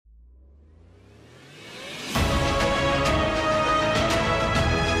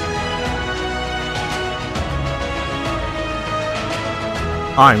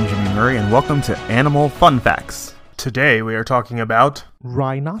I'm Jimmy Murray, and welcome to Animal Fun Facts. Today we are talking about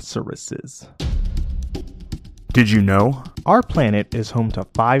rhinoceroses. Did you know? Our planet is home to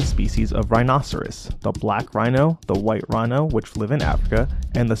 5 species of rhinoceros: the black rhino, the white rhino, which live in Africa,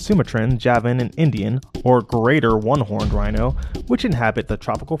 and the Sumatran, Javan, and Indian, or greater one-horned rhino, which inhabit the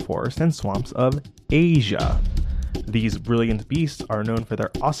tropical forests and swamps of Asia. These brilliant beasts are known for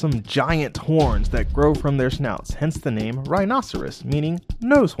their awesome giant horns that grow from their snouts, hence the name rhinoceros, meaning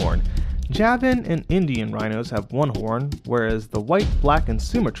nose horn. Javan and Indian rhinos have 1 horn, whereas the white, black, and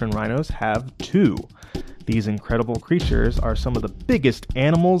Sumatran rhinos have 2. These incredible creatures are some of the biggest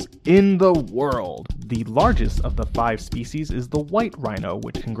animals in the world. The largest of the 5 species is the white rhino,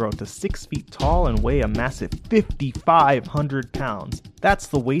 which can grow to 6 feet tall and weigh a massive 5,500 pounds. That's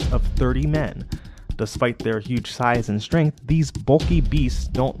the weight of 30 men. Despite their huge size and strength, these bulky beasts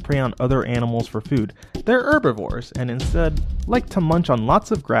don't prey on other animals for food. They're herbivores and instead like to munch on lots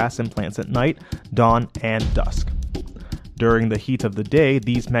of grass and plants at night, dawn, and dusk. During the heat of the day,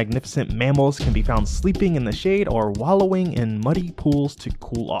 these magnificent mammals can be found sleeping in the shade or wallowing in muddy pools to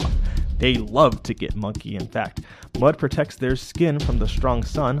cool off. They love to get mucky, in fact. Mud protects their skin from the strong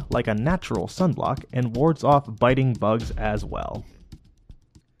sun like a natural sunblock and wards off biting bugs as well.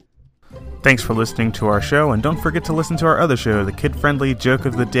 Thanks for listening to our show, and don't forget to listen to our other show, the kid-friendly joke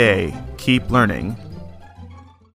of the day, Keep Learning.